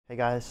Hey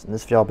guys, in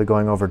this video I'll be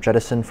going over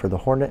jettison for the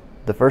Hornet.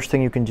 The first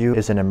thing you can do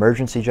is an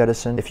emergency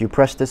jettison. If you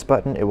press this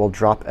button, it will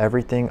drop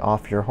everything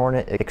off your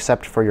Hornet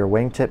except for your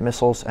wingtip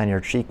missiles and your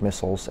cheek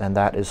missiles, and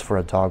that is for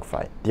a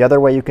dogfight. The other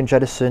way you can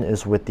jettison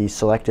is with the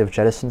selective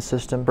jettison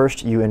system.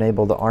 First you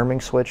enable the arming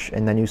switch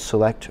and then you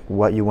select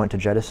what you want to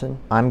jettison.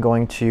 I'm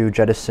going to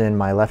jettison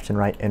my left and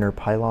right inner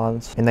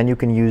pylons, and then you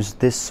can use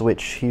this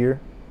switch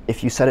here.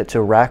 If you set it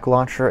to rack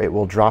launcher, it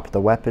will drop the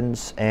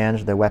weapons and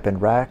the weapon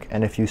rack,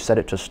 and if you set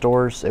it to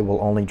stores, it will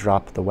only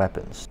drop the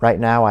weapons. Right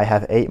now I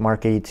have 8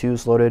 Mark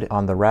 82s loaded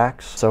on the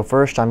racks. So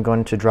first I'm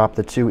going to drop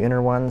the 2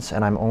 inner ones,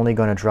 and I'm only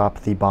going to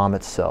drop the bomb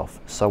itself.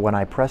 So when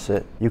I press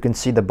it, you can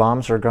see the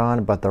bombs are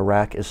gone, but the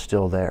rack is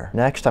still there.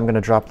 Next I'm going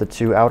to drop the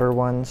 2 outer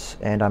ones,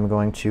 and I'm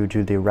going to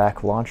do the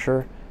rack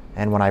launcher.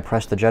 And when I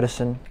press the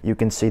jettison, you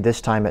can see this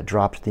time it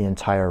dropped the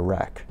entire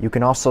rack. You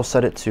can also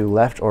set it to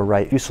left or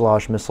right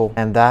fuselage missile,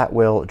 and that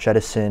will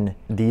jettison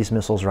these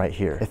missiles right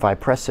here. If I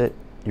press it,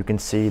 you can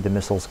see the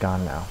missile's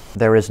gone now.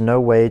 There is no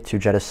way to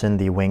jettison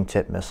the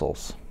wingtip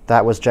missiles.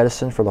 That was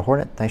jettison for the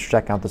Hornet. Thanks for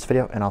checking out this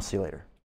video, and I'll see you later.